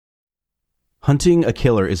Hunting a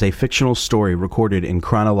Killer is a fictional story recorded in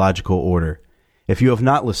chronological order. If you have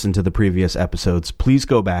not listened to the previous episodes, please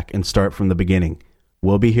go back and start from the beginning.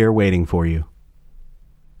 We'll be here waiting for you.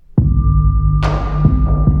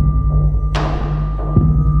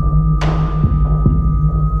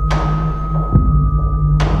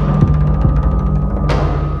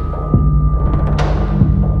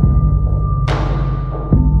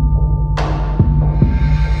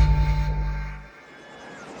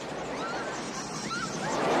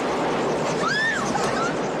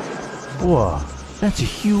 Whoa, that's a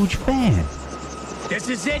huge fan. This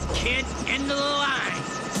is it, kid. End of the line.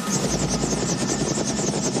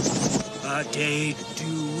 Ade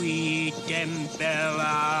Dewey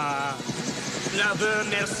Dembella. L'aveu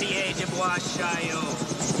mercier de bois chaillot.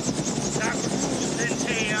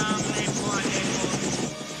 Sacusenteam ne poiemos.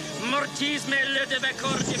 Mortis me le de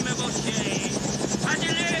becor de me boche.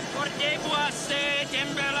 Adele por de boisse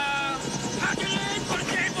Dembella. Adele por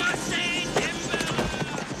de boisse Dembella.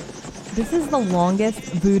 This is the longest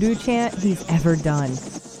voodoo chant he's ever done.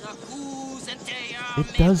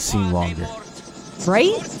 It does seem longer.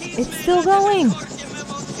 Right? It's still going.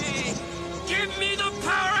 Give me the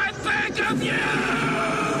power I beg of you!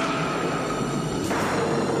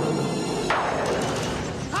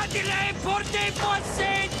 Adile porte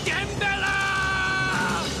posse Dembella!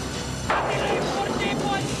 Adile porte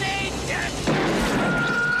posse Dembella!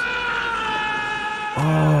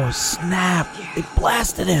 Oh, snap! It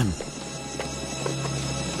blasted him!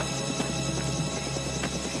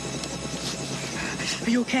 Are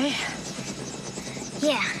you okay?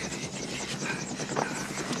 Yeah.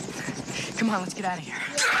 Come on, let's get out of here.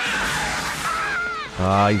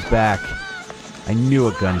 Ah, he's back. I knew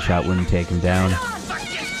a gunshot wouldn't take him down. Fuck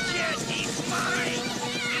this shit! He's mine!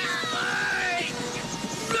 Mine!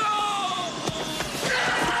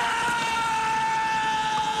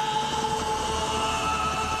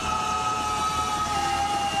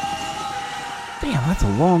 Damn, that's a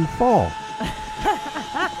long fall.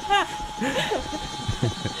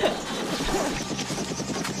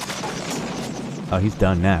 Oh, he's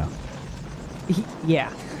done now. Yeah.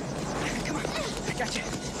 Come on, I got you.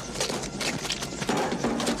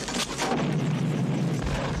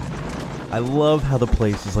 I love how the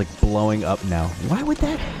place is like blowing up now. Why would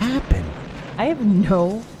that happen? I have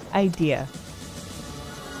no idea.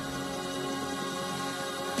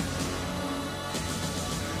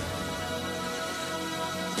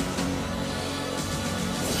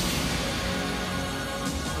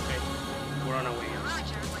 Okay, we're on our way.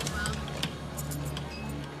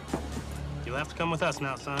 You'll have to come with us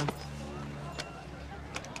now, son.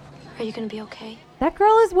 Are you gonna be okay? That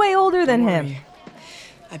girl is way older than Don't him. worry.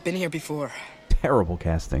 I've been here before. Terrible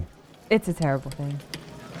casting. It's a terrible thing.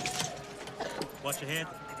 Watch your head.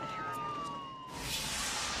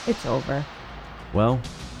 It's over. Well,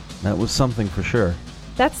 that was something for sure.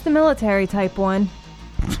 That's the military type one.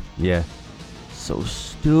 Yeah. So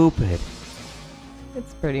stupid.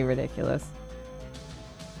 It's pretty ridiculous.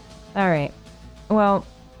 All right. Well,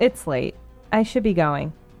 it's late. I should be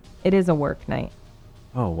going. It is a work night.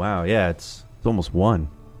 Oh, wow. Yeah, it's almost 1.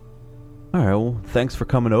 All right, well, thanks for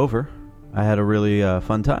coming over. I had a really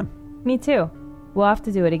fun time. Me too. We'll have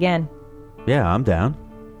to do it again. Yeah, I'm down.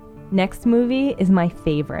 Next movie is my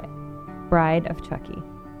favorite. Bride of Chucky.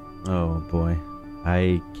 Oh, boy.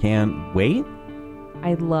 I can't wait?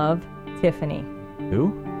 I love Tiffany.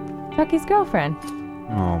 Who? Chucky's girlfriend.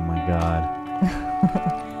 Oh, my God.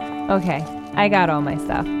 Okay, I got all my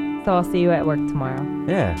stuff. So I'll see you at work tomorrow.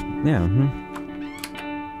 Yeah,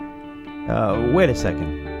 wait a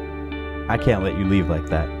second. I can't let you leave like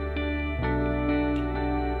that.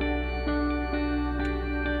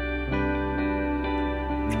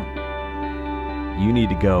 You need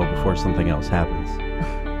to go before something else happens.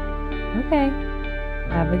 Okay.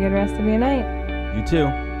 Have a good rest of your night. You too.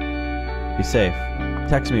 Be safe.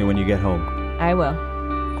 Text me when you get home. I will.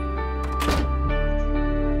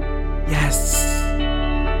 Yes!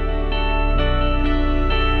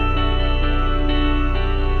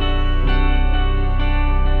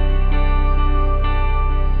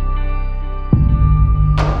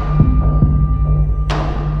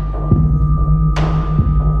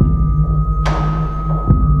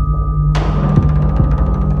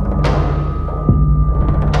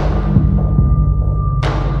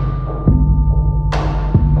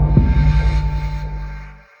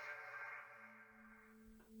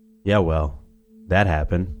 Yeah, well, that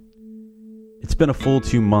happened. It's been a full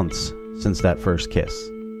 2 months since that first kiss.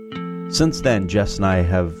 Since then, Jess and I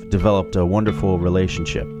have developed a wonderful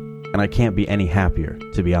relationship, and I can't be any happier,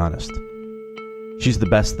 to be honest. She's the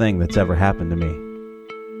best thing that's ever happened to me.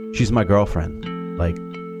 She's my girlfriend, like,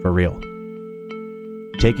 for real.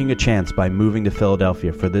 Taking a chance by moving to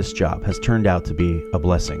Philadelphia for this job has turned out to be a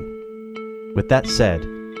blessing. With that said,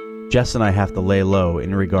 Jess and I have to lay low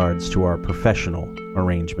in regards to our professional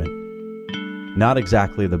arrangement. Not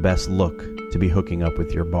exactly the best look to be hooking up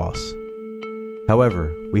with your boss.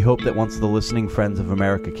 However, we hope that once the Listening Friends of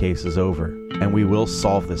America case is over, and we will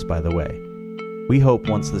solve this by the way, we hope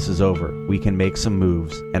once this is over, we can make some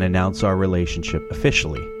moves and announce our relationship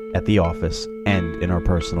officially at the office and in our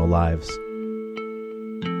personal lives.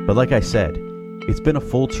 But like I said, it's been a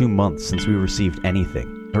full 2 months since we received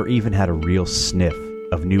anything, or even had a real sniff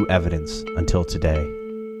of new evidence until today.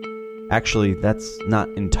 Actually, that's not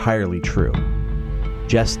entirely true.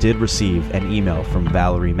 Jess did receive an email from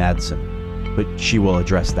Valerie Madsen, but she will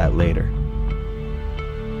address that later.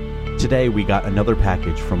 Today we got another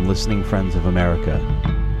package from Listening Friends of America,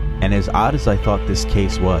 and as odd as I thought this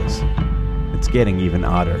case was, it's getting even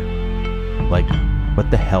odder. Like, what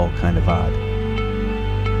the hell kind of odd?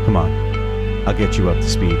 Come on, I'll get you up to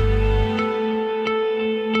speed.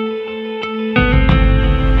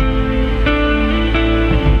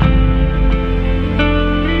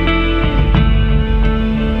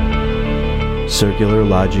 Circular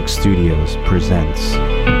Logic Studios presents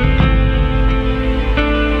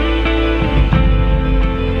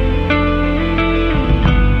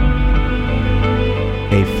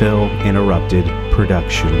a Phil Interrupted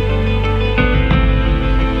production.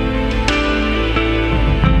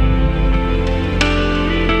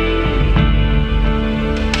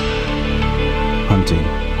 Hunting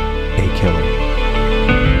a Killer.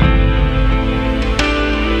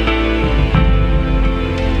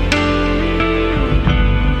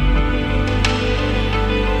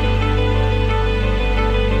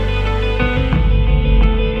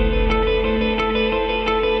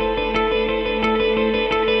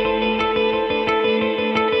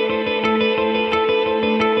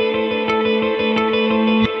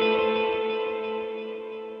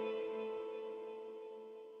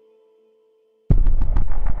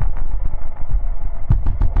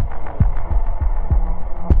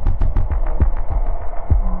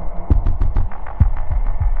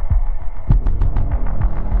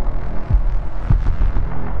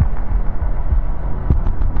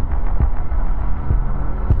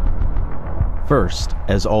 First,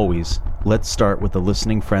 as always, let's start with the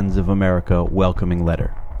Listening Friends of America welcoming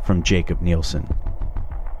letter from Jacob Nielsen.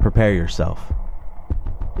 Prepare yourself.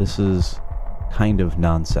 This is kind of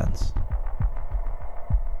nonsense.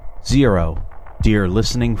 0. Dear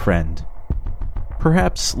listening friend.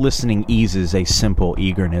 Perhaps listening eases a simple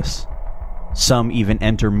eagerness. Some even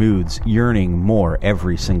enter moods yearning more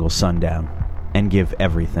every single sundown, and give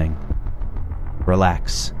everything.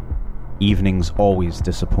 Relax. Evenings always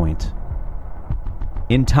disappoint.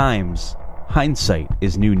 In times, hindsight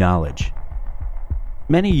is new knowledge.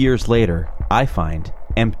 Many years later, I find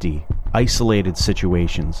empty, isolated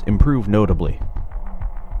situations improve notably.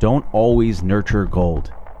 Don't always nurture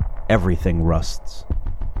gold. Everything rusts.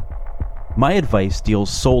 My advice deals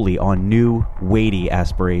solely on new, weighty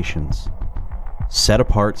aspirations. Set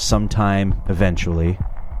apart sometime, eventually.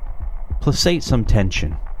 Placate some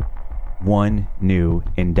tension. One new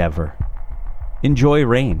endeavor. Enjoy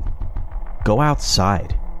rain. Go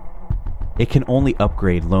outside. It can only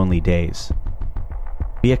upgrade lonely days.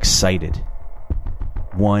 Be excited.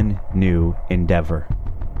 One new endeavor.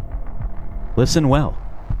 Listen well.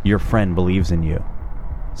 Your friend believes in you.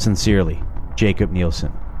 Sincerely, Jacob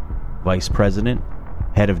Nielsen, Vice President,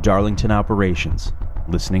 Head of Darlington Operations,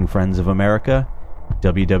 Listening Friends of America,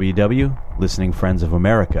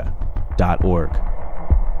 www.listeningfriendsofamerica.org.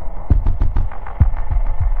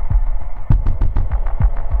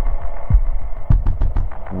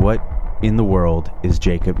 What in the world is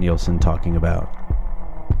Jacob Nielsen talking about?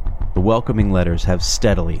 The welcoming letters have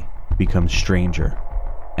steadily become stranger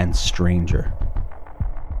and stranger.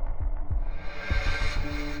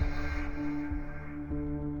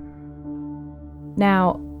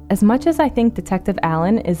 Now, as much as I think Detective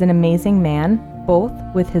Allen is an amazing man, both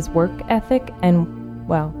with his work ethic and,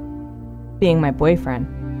 well, being my boyfriend.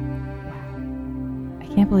 Wow. I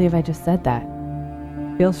can't believe I just said that.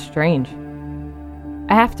 Feels strange.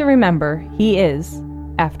 I have to remember he is,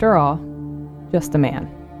 after all, just a man.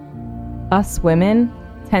 Us women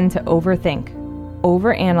tend to overthink,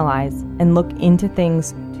 overanalyze, and look into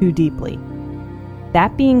things too deeply.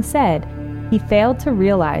 That being said, he failed to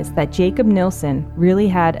realize that Jacob Nielsen really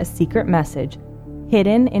had a secret message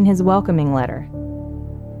hidden in his welcoming letter.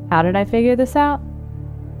 How did I figure this out?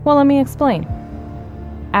 Well, let me explain.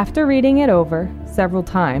 After reading it over several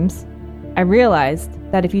times, I realized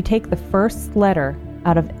that if you take the first letter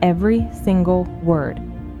out of every single word,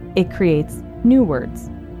 it creates new words,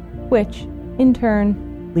 which, in turn,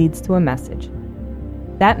 leads to a message.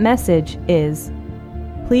 That message is,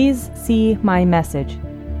 "Please see my message.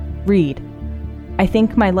 Read. I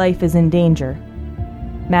think my life is in danger."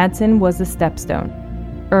 Madsen was a stepstone.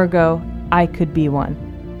 Ergo, I could be one.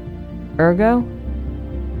 Ergo?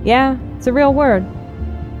 Yeah, it's a real word.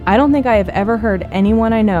 I don't think I have ever heard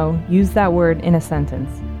anyone I know use that word in a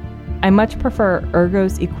sentence. I much prefer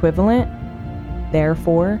ergo's equivalent,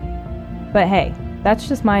 therefore. But hey, that's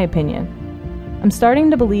just my opinion. I'm starting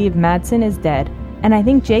to believe Madsen is dead, and I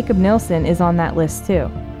think Jacob Nilsson is on that list too.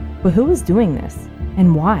 But who is doing this?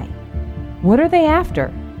 And why? What are they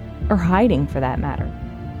after? Or hiding, for that matter?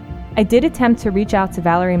 I did attempt to reach out to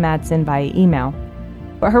Valerie Madsen via email,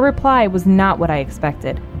 but her reply was not what I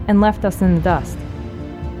expected, and left us in the dust.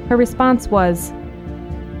 Her response was,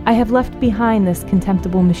 "I have left behind this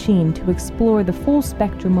contemptible machine to explore the full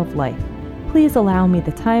spectrum of life. Please allow me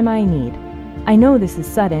the time I need. I know this is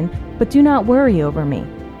sudden, but do not worry over me.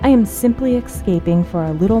 I am simply escaping for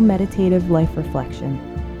a little meditative life reflection.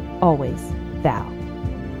 Always, Val."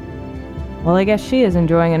 Well, I guess she is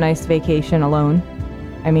enjoying a nice vacation alone.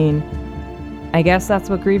 I mean, I guess that's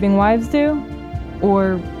what grieving wives do?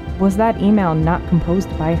 Or was that email not composed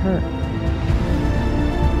by her?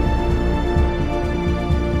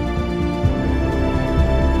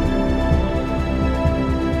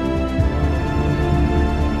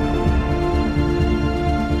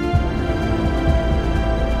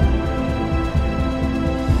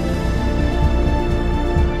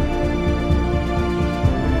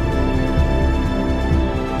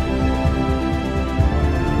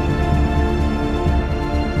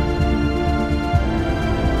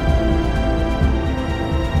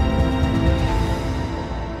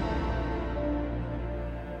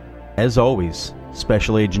 As always,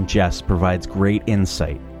 Special Agent Jess provides great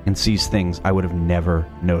insight and sees things I would have never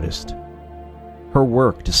noticed. Her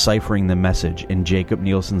work deciphering the message in Jacob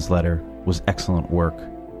Nilsson's letter was excellent work.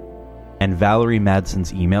 And Valerie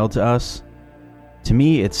Madsen's email to us? To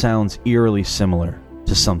me, it sounds eerily similar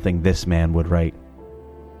to something this man would write.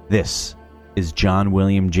 This is John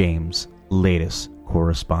William James' latest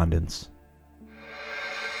correspondence.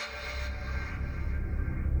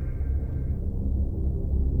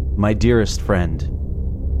 My dearest friend,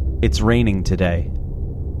 it's raining today.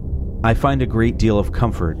 I find a great deal of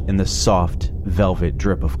comfort in the soft, velvet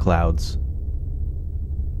drip of clouds.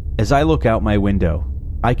 As I look out my window,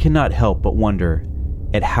 I cannot help but wonder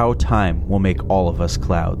at how time will make all of us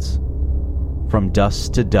clouds. From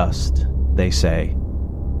dust to dust, they say,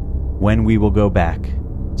 when we will go back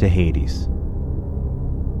to Hades.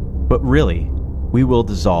 But really, we will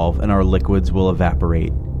dissolve and our liquids will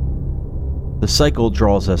evaporate. The cycle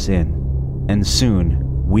draws us in, and soon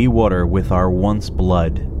we water with our once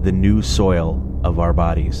blood the new soil of our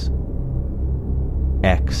bodies.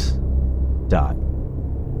 X. Dot.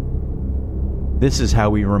 This is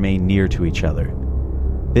how we remain near to each other.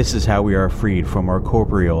 This is how we are freed from our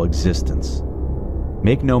corporeal existence.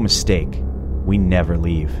 Make no mistake, we never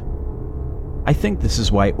leave. I think this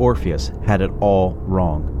is why Orpheus had it all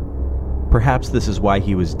wrong. Perhaps this is why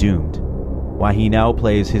he was doomed, why he now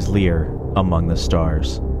plays his lyre among the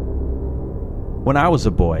stars. When I was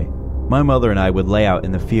a boy, my mother and I would lay out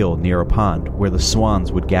in the field near a pond where the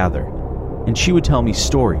swans would gather, and she would tell me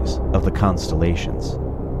stories of the constellations.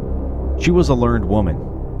 She was a learned woman,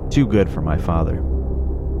 too good for my father.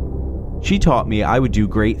 She taught me I would do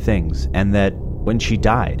great things, and that, when she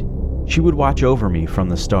died, she would watch over me from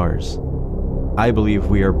the stars. I believe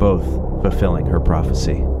we are both fulfilling her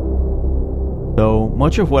prophecy. Though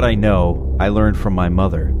much of what I know I learned from my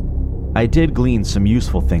mother, I did glean some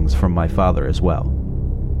useful things from my father as well.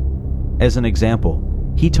 As an example,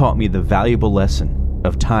 he taught me the valuable lesson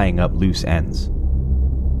of tying up loose ends.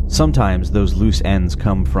 Sometimes those loose ends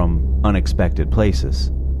come from unexpected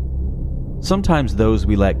places. Sometimes those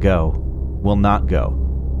we let go will not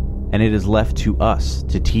go, and it is left to us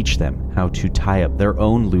to teach them how to tie up their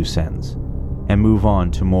own loose ends and move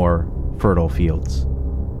on to more fertile fields.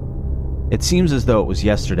 It seems as though it was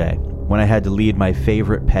yesterday when I had to lead my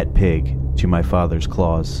favorite pet pig to my father's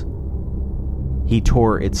claws. He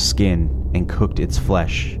tore its skin and cooked its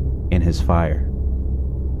flesh in his fire.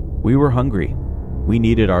 We were hungry. We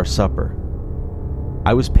needed our supper.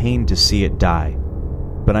 I was pained to see it die,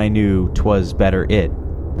 but I knew 'twas better it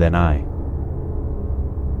than I.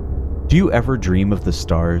 Do you ever dream of the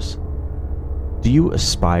stars? Do you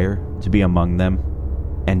aspire to be among them,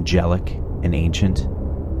 angelic and ancient?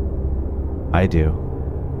 I do.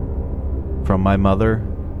 From my mother,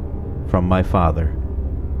 from my father,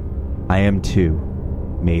 I am two,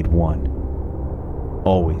 made one.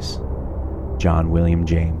 Always, John William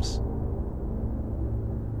James.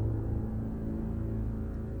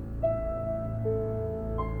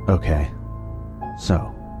 Okay,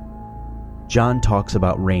 so John talks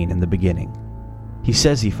about rain in the beginning. He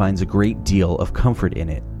says he finds a great deal of comfort in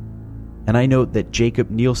it. And I note that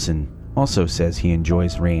Jacob Nielsen also says he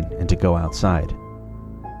enjoys rain and to go outside.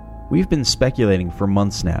 We've been speculating for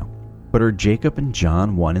months now, but are Jacob and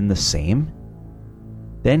John one and the same?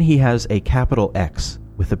 Then he has a capital X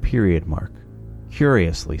with a period mark,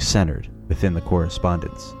 curiously centered within the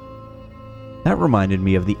correspondence. That reminded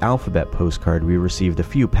me of the alphabet postcard we received a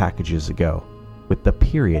few packages ago, with the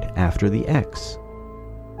period after the X.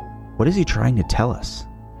 What is he trying to tell us?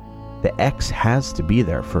 The X has to be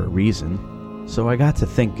there for a reason, so I got to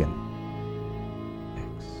thinking.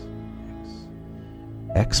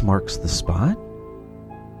 X marks the spot?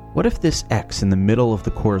 What if this X in the middle of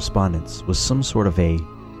the correspondence was some sort of a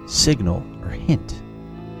signal or hint?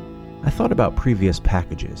 I thought about previous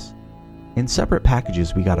packages. In separate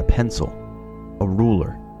packages we got a pencil, a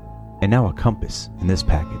ruler, and now a compass in this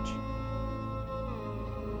package.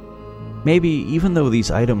 Maybe even though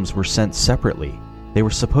these items were sent separately, they were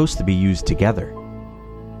supposed to be used together.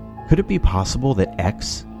 Could it be possible that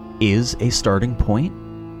X is a starting point?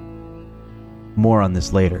 More on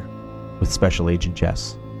this later, with Special Agent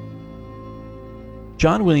Jess.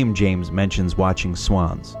 John William James mentions watching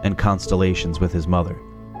swans and constellations with his mother.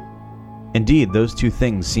 Indeed, those two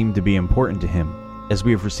things seem to be important to him, as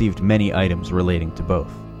we have received many items relating to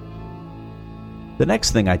both. The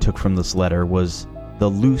next thing I took from this letter was the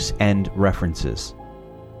loose end references.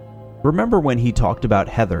 Remember when he talked about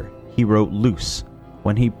Heather, he wrote loose,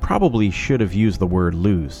 when he probably should have used the word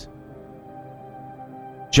lose.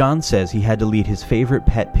 John says he had to lead his favorite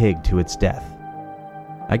pet pig to its death.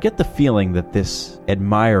 I get the feeling that this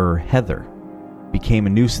admirer, Heather, became a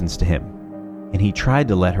nuisance to him, and he tried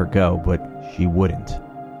to let her go, but she wouldn't.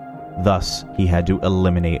 Thus, he had to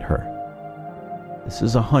eliminate her. This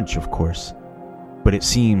is a hunch, of course, but it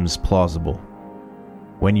seems plausible.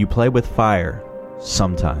 When you play with fire,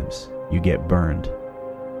 sometimes you get burned.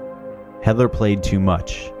 Heather played too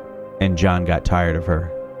much, and John got tired of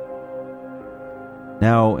her.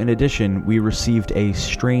 Now, in addition, we received a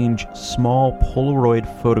strange, small Polaroid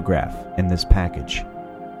photograph in this package.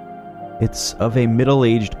 It's of a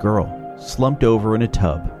middle-aged girl, slumped over in a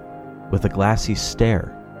tub, with a glassy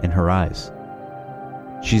stare in her eyes.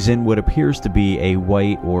 She's in what appears to be a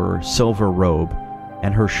white or silver robe,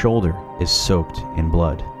 and her shoulder is soaked in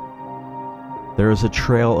blood. There is a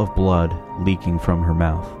trail of blood leaking from her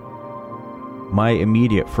mouth. My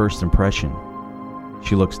immediate first impression,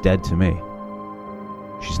 she looks dead to me.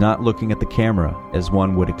 She's not looking at the camera as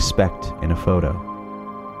one would expect in a photo.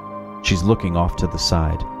 She's looking off to the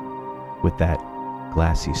side with that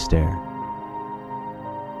glassy stare.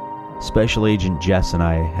 Special Agent Jess and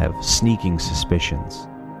I have sneaking suspicions.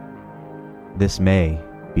 This may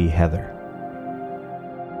be Heather.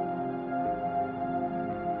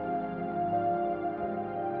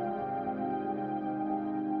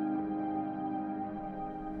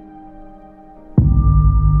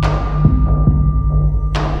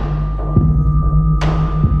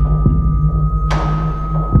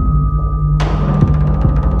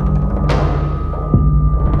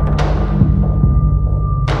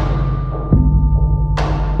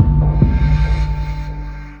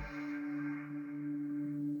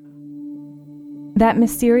 That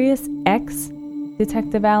mysterious X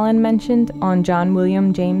Detective Allen mentioned on John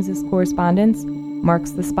William James's correspondence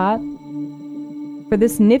marks the spot for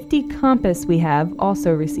this nifty compass we have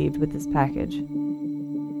also received with this package.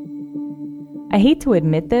 I hate to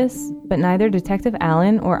admit this, but neither Detective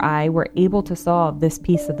Allen or I were able to solve this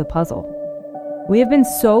piece of the puzzle. We have been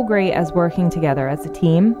so great as working together as a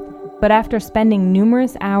team, but after spending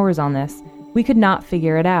numerous hours on this, we could not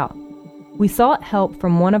figure it out. We sought help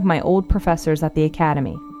from one of my old professors at the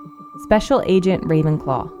Academy, Special Agent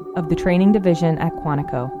Ravenclaw of the Training Division at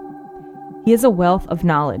Quantico. He is a wealth of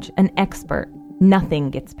knowledge, an expert. Nothing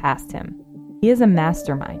gets past him. He is a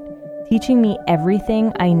mastermind, teaching me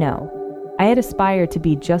everything I know. I had aspired to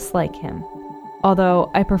be just like him, although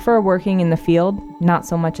I prefer working in the field, not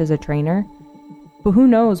so much as a trainer. But who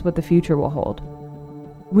knows what the future will hold.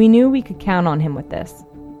 We knew we could count on him with this.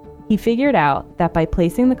 He figured out that by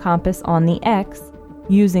placing the compass on the X,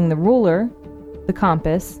 using the ruler, the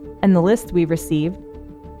compass, and the list we received,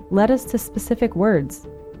 led us to specific words.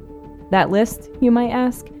 That list, you might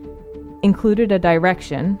ask, included a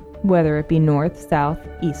direction, whether it be north, south,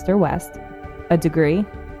 east, or west, a degree,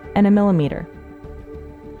 and a millimeter.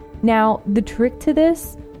 Now, the trick to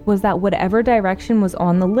this was that whatever direction was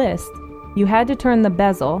on the list, you had to turn the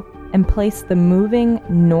bezel and place the moving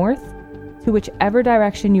north to whichever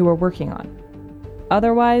direction you were working on.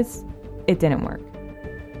 Otherwise, it didn't work.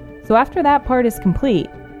 So after that part is complete,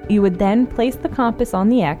 You would then place the compass on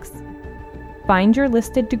the X, find your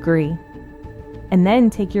listed degree, and then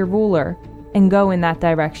take your ruler and go in that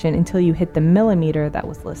direction until you hit the millimeter that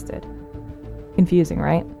was listed. Confusing,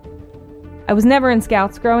 right? I was never in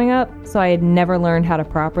Scouts growing up, so I had never learned how to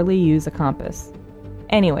properly use a compass.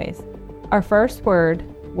 Anyways, our first word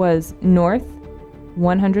was north,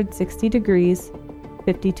 160 degrees,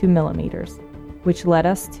 52 millimeters, which led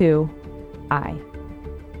us to I.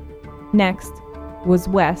 Next was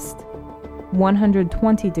west,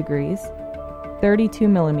 120 degrees, 32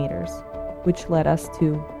 millimeters, which led us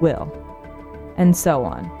to will, and so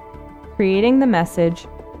on, creating the message,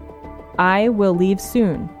 I will leave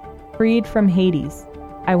soon, freed from Hades.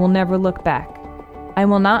 I will never look back. I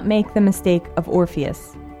will not make the mistake of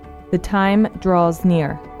Orpheus. The time draws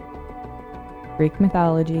near. Greek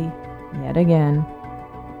mythology, yet again.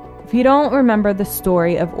 If you don't remember the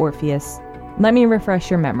story of Orpheus, let me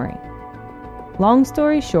refresh your memory. Long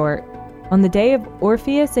story short, on the day of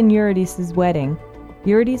Orpheus and Eurydice's wedding,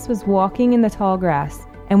 Eurydice was walking in the tall grass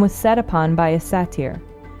and was set upon by a satyr,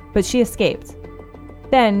 but she escaped.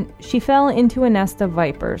 Then she fell into a nest of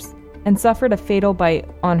vipers and suffered a fatal bite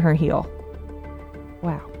on her heel.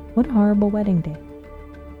 Wow, what a horrible wedding day.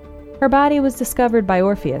 Her body was discovered by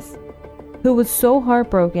Orpheus, who was so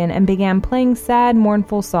heartbroken and began playing sad,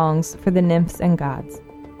 mournful songs for the nymphs and gods.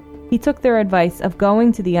 He took their advice of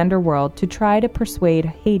going to the underworld to try to persuade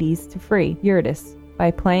Hades to free Eurydice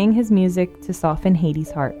by playing his music to soften Hades'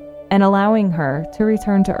 heart and allowing her to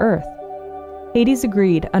return to Earth. Hades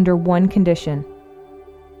agreed under one condition.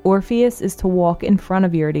 Orpheus is to walk in front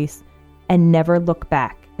of Eurydice and never look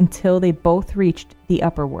back until they both reached the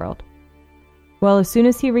upper world. Well, as soon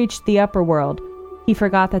as he reached the upper world, he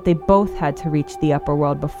forgot that they both had to reach the upper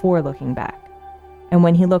world before looking back. And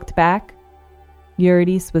when he looked back,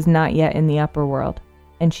 Eurydice was not yet in the upper world,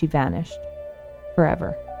 and she vanished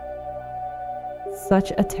forever.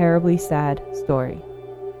 Such a terribly sad story.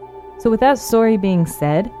 So with that story being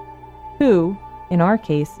said, who, in our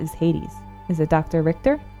case, is Hades? Is it Dr.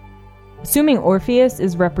 Richter? Assuming Orpheus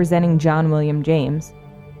is representing John William James,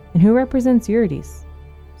 and who represents Eurydice?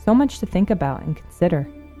 So much to think about and consider.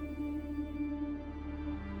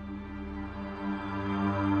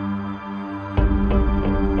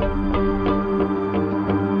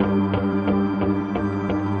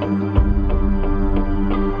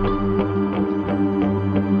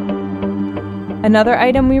 Another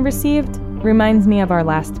item we received reminds me of our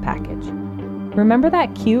last package. Remember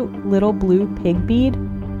that cute little blue pig bead?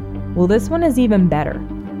 Well, this one is even better.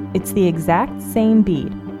 It's the exact same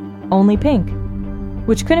bead, only pink,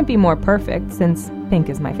 which couldn't be more perfect since pink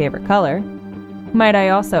is my favorite color. Might I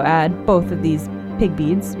also add, both of these pig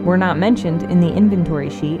beads were not mentioned in the inventory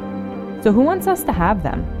sheet, so who wants us to have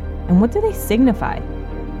them? And what do they signify?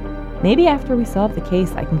 Maybe after we solve the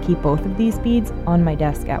case, I can keep both of these beads on my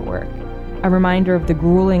desk at work. A reminder of the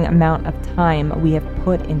grueling amount of time we have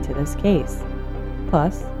put into this case.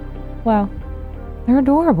 Plus, well, they're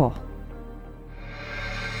adorable.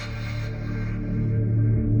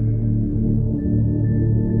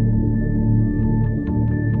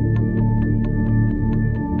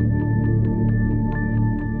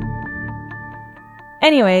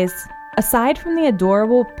 Anyways, aside from the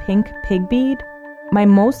adorable pink pig bead, my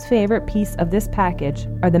most favorite piece of this package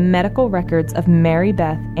are the medical records of Mary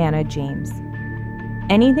Beth Anna James.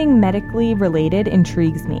 Anything medically related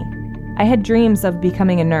intrigues me. I had dreams of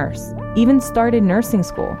becoming a nurse, even started nursing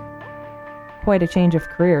school. Quite a change of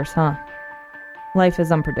careers, huh? Life is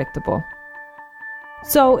unpredictable.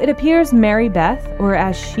 So it appears Mary Beth, or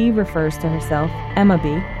as she refers to herself, Emma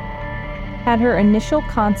B., had her initial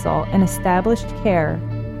consult and established care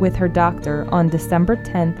with her doctor on December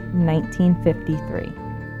 10, 1953.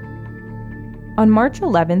 On March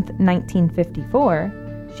 11, 1954,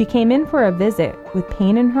 she came in for a visit with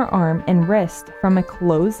pain in her arm and wrist from a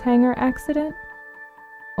clothes hanger accident.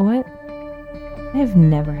 What? I have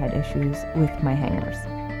never had issues with my hangers.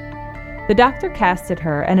 The doctor casted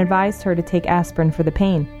her and advised her to take aspirin for the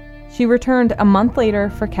pain. She returned a month later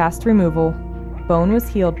for cast removal. Bone was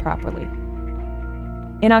healed properly.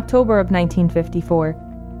 In October of 1954,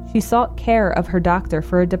 she sought care of her doctor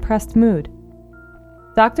for a depressed mood.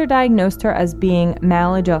 Doctor diagnosed her as being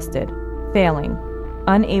maladjusted, failing,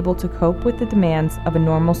 unable to cope with the demands of a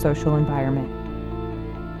normal social environment.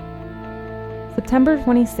 September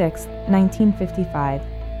 26, 1955,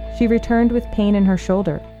 she returned with pain in her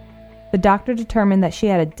shoulder. The doctor determined that she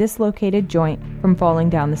had a dislocated joint from falling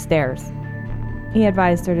down the stairs. He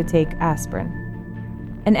advised her to take aspirin.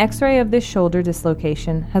 An X-ray of this shoulder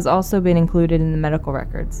dislocation has also been included in the medical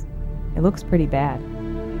records. It looks pretty bad.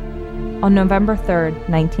 On November 3,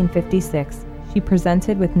 1956, she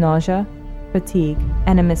presented with nausea, fatigue,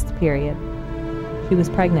 and a missed period. She was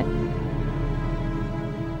pregnant.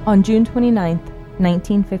 On June 29,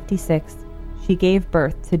 1956, she gave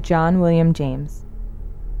birth to John William James.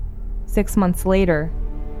 6 months later,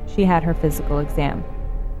 she had her physical exam.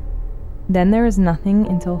 Then there is nothing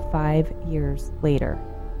until 5 years later.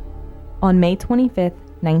 On May 25,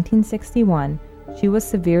 1961, she was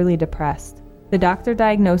severely depressed. The doctor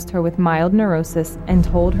diagnosed her with mild neurosis and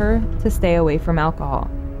told her to stay away from alcohol,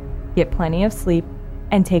 get plenty of sleep,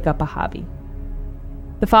 and take up a hobby.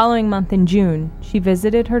 The following month in June, she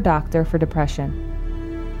visited her doctor for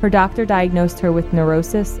depression. Her doctor diagnosed her with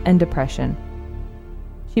neurosis and depression.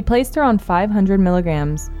 She placed her on 500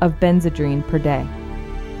 milligrams of Benzedrine per day.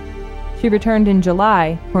 She returned in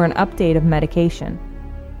July for an update of medication,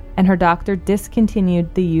 and her doctor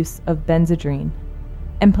discontinued the use of Benzedrine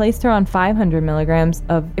and placed her on 500 milligrams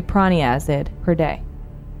of iproniazid per day.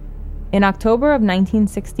 In October of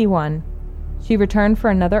 1961, she returned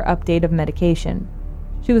for another update of medication.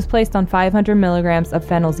 She was placed on 500 milligrams of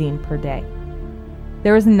phenelzine per day.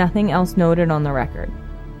 There was nothing else noted on the record.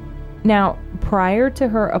 Now, prior to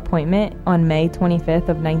her appointment on May 25th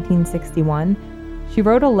of 1961, she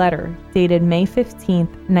wrote a letter dated May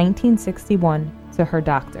 15th, 1961 to her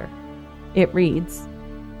doctor. It reads,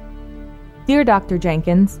 "Dear Dr.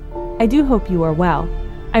 Jenkins, I do hope you are well.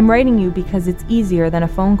 I'm writing you because it's easier than a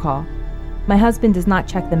phone call. My husband does not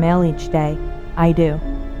check the mail each day. I do.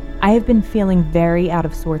 I have been feeling very out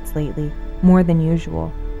of sorts lately, more than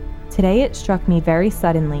usual. Today it struck me very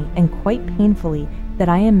suddenly and quite painfully that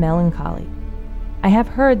I am melancholy. I have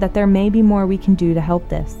heard that there may be more we can do to help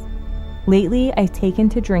this. Lately, I've taken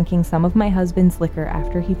to drinking some of my husband's liquor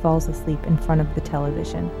after he falls asleep in front of the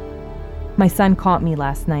television. My son caught me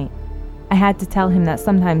last night. I had to tell him that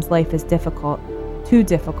sometimes life is difficult, too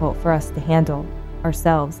difficult for us to handle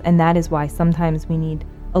ourselves, and that is why sometimes we need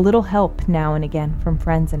a little help now and again from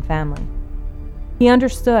friends and family. He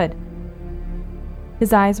understood.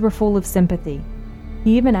 His eyes were full of sympathy.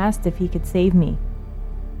 He even asked if he could save me.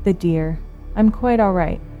 The dear, I'm quite all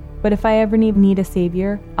right, but if I ever need a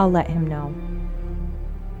savior, I'll let him know.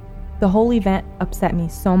 The whole event upset me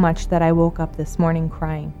so much that I woke up this morning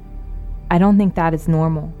crying. I don't think that is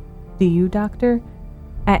normal. Do you, doctor?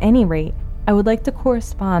 At any rate, I would like to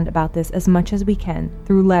correspond about this as much as we can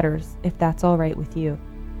through letters, if that's all right with you.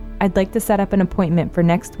 I'd like to set up an appointment for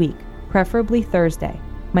next week, preferably Thursday.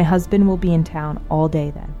 My husband will be in town all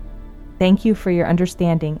day then. Thank you for your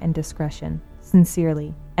understanding and discretion.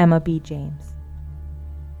 Sincerely, Emma B. James."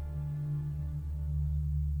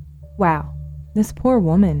 Wow, this poor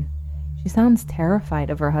woman. She sounds terrified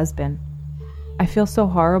of her husband. I feel so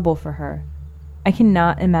horrible for her. I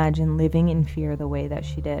cannot imagine living in fear the way that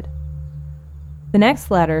she did. The next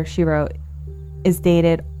letter she wrote is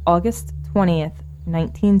dated August 20th,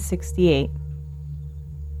 1968.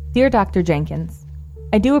 "Dear Dr. Jenkins,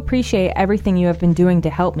 I do appreciate everything you have been doing to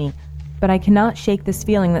help me, but I cannot shake this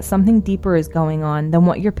feeling that something deeper is going on than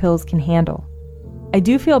what your pills can handle. I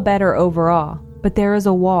do feel better overall, but there is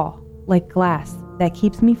a wall, like glass, that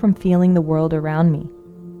keeps me from feeling the world around me.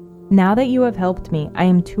 Now that you have helped me, I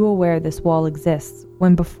am too aware this wall exists,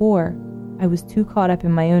 when before, I was too caught up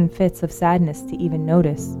in my own fits of sadness to even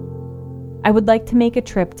notice. I would like to make a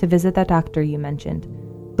trip to visit that doctor you mentioned,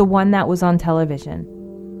 the one that was on television.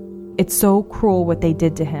 It's so cruel what they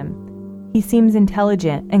did to him. He seems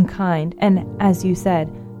intelligent and kind and, as you said,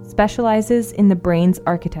 specializes in the brain's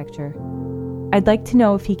architecture. I'd like to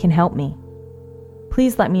know if he can help me.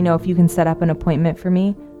 Please let me know if you can set up an appointment for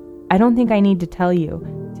me. I don't think I need to tell you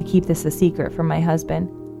to keep this a secret from my husband.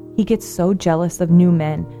 He gets so jealous of new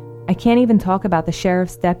men. I can't even talk about the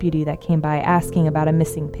sheriff's deputy that came by asking about a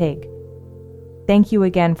missing pig. Thank you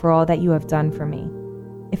again for all that you have done for me.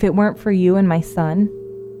 If it weren't for you and my son,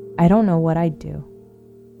 I don't know what I'd do.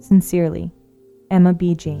 Sincerely, Emma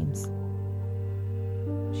B. James."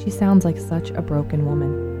 She sounds like such a broken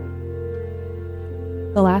woman.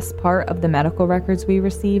 The last part of the medical records we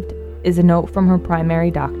received is a note from her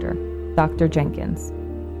primary doctor, Dr. Jenkins.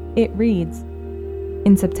 It reads,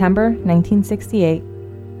 "In September 1968,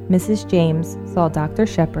 Mrs. James saw Dr.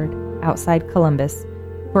 Shepard outside Columbus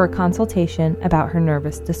for a consultation about her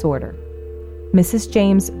nervous disorder. Mrs.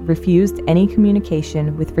 James refused any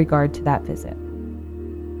communication with regard to that visit."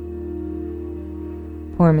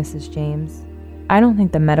 Poor Mrs. James. I don't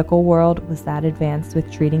think the medical world was that advanced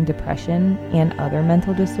with treating depression and other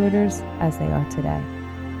mental disorders as they are today.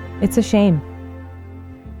 It's a shame.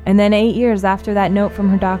 And then 8 years after that note from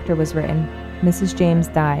her doctor was written, Mrs. James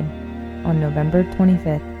died on November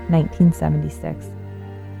 25th, 1976.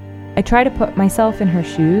 I try to put myself in her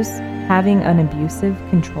shoes. Having an abusive,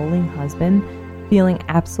 controlling husband feeling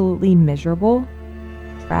absolutely miserable,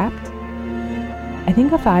 trapped. I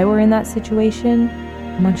think if I were in that situation,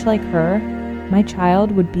 much like her, my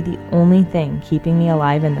child would be the only thing keeping me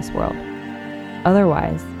alive in this world.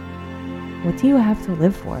 Otherwise, what do you have to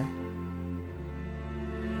live for?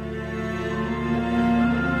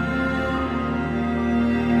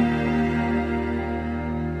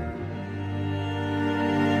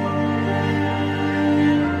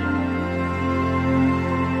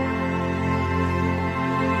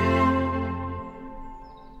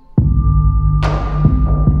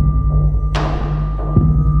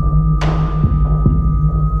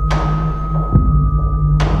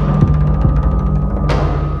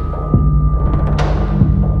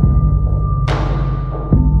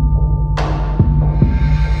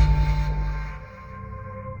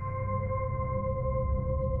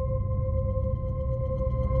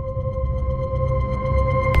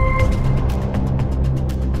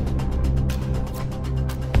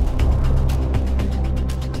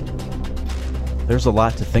 There's a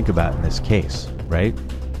lot to think about in this case, right?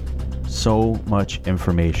 So much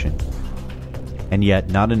information. And yet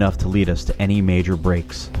not enough to lead us to any major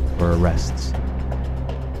breaks or arrests.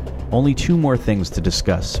 Only 2 more things to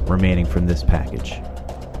discuss remaining from this package.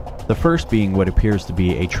 The first being what appears to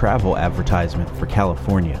be a travel advertisement for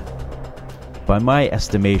California. By my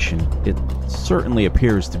estimation, it certainly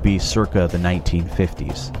appears to be circa the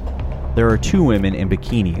 1950s. There are 2 women in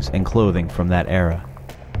bikinis and clothing from that era.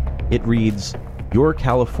 It reads, "Your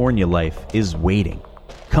California life is waiting.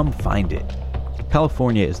 Come find it.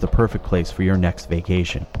 California is the perfect place for your next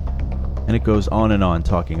vacation." And it goes on and on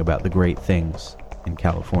talking about the great things in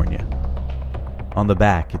California. On the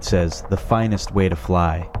back it says, "The finest way to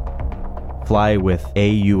fly. Fly with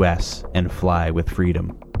AUS and fly with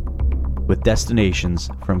freedom. With destinations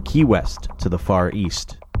from Key West to the Far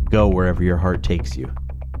East. Go wherever your heart takes you."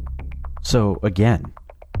 So again,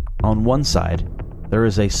 on one side, there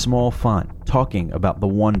is a small font talking about the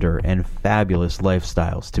wonder and fabulous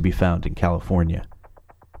lifestyles to be found in California.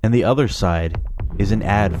 And the other side is an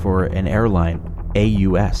ad for an airline,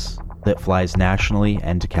 AUS, that flies nationally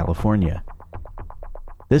and to California.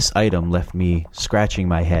 This item left me scratching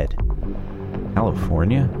my head.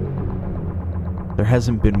 California? There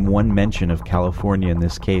hasn't been one mention of California in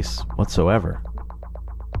this case whatsoever.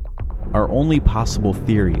 Our only possible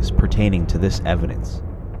theories pertaining to this evidence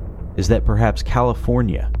is that perhaps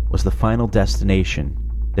California was the final destination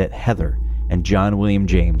that Heather and John William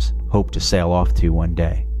James hoped to sail off to one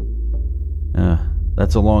day.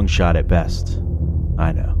 That's a long shot at best.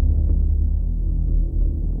 I know.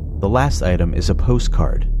 The last item is a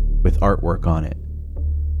postcard with artwork on it.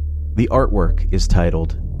 The artwork is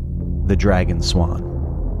titled The Dragon Swan,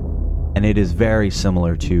 and it is very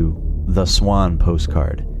similar to the Swan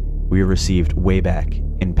postcard we received way back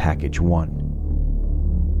in Package 1.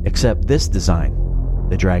 Except this design,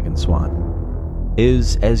 the Dragon Swan,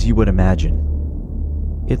 is as you would imagine.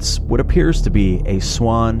 It's what appears to be a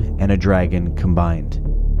swan and a dragon combined.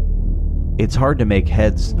 It's hard to make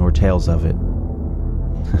heads nor tails of it.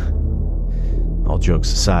 All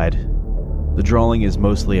jokes aside, the drawing is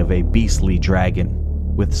mostly of a beastly dragon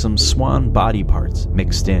with some swan body parts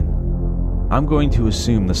mixed in. I'm going to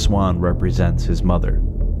assume the swan represents his mother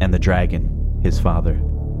and the dragon his father.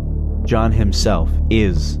 John himself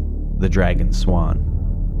is the Dragon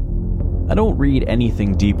Swan. I don't read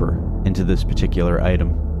anything deeper into this particular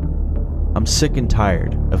item. I'm sick and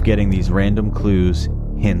tired of getting these random clues,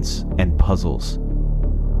 hints, and puzzles.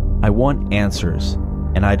 I want answers,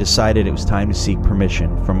 and I decided it was time to seek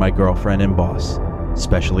permission from my girlfriend and boss,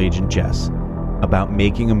 Special Agent Jess, about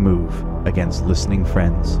making a move against listening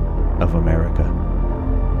friends of America.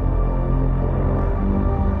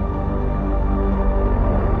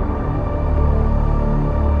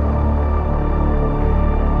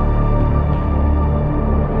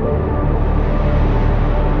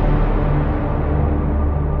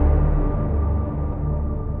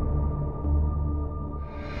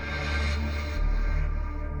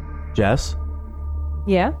 Jess?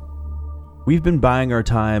 Yeah? We've been buying our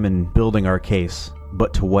time and building our case,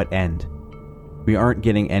 but to what end? We aren't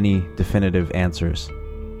getting any definitive answers.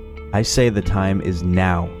 I say the time is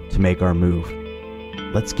now to make our move.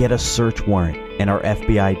 Let's get a search warrant and our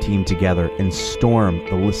FBI team together and storm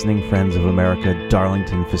the Listening Friends of America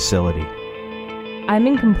Darlington facility. I'm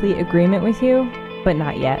in complete agreement with you, but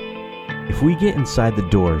not yet. If we get inside the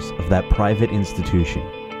doors of that private institution,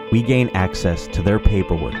 we gain access to their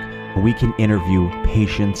paperwork, and we can interview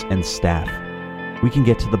patients and staff. We can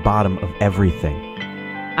get to the bottom of everything.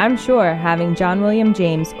 I'm sure having John William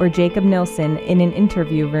James or Jacob Nilsson in an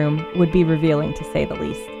interview room would be revealing, to say the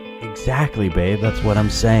least. Exactly, babe. That's what I'm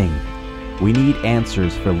saying. We need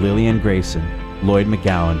answers for Lillian Grayson, Lloyd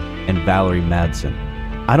McGowan, and Valerie Madsen.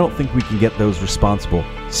 I don't think we can get those responsible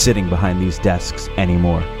sitting behind these desks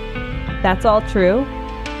anymore. That's all true,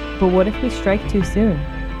 but what if we strike too soon?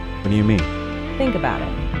 What do you mean? Think about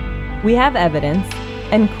it. We have evidence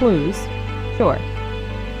and clues, sure,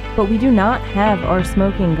 but we do not have our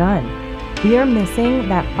smoking gun. We are missing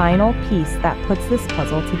that final piece that puts this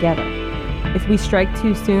puzzle together. If we strike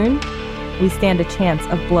too soon, we stand a chance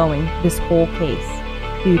of blowing this whole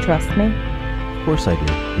case. Do you trust me? Of course I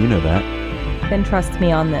do. You know that. Then trust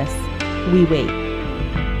me on this. We wait.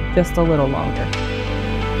 Just a little longer.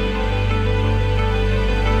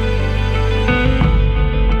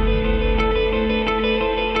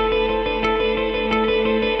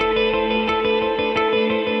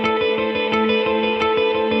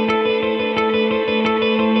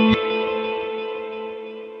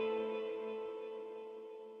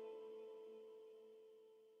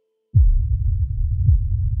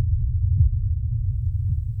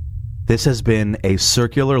 This has been a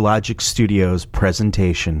Circular Logic Studios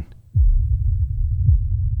presentation.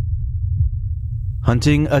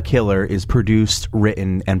 Hunting a Killer is produced,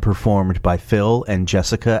 written, and performed by Phil and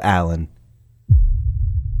Jessica Allen.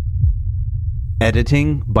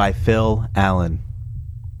 Editing by Phil Allen.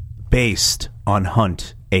 Based on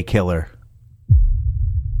Hunt a Killer.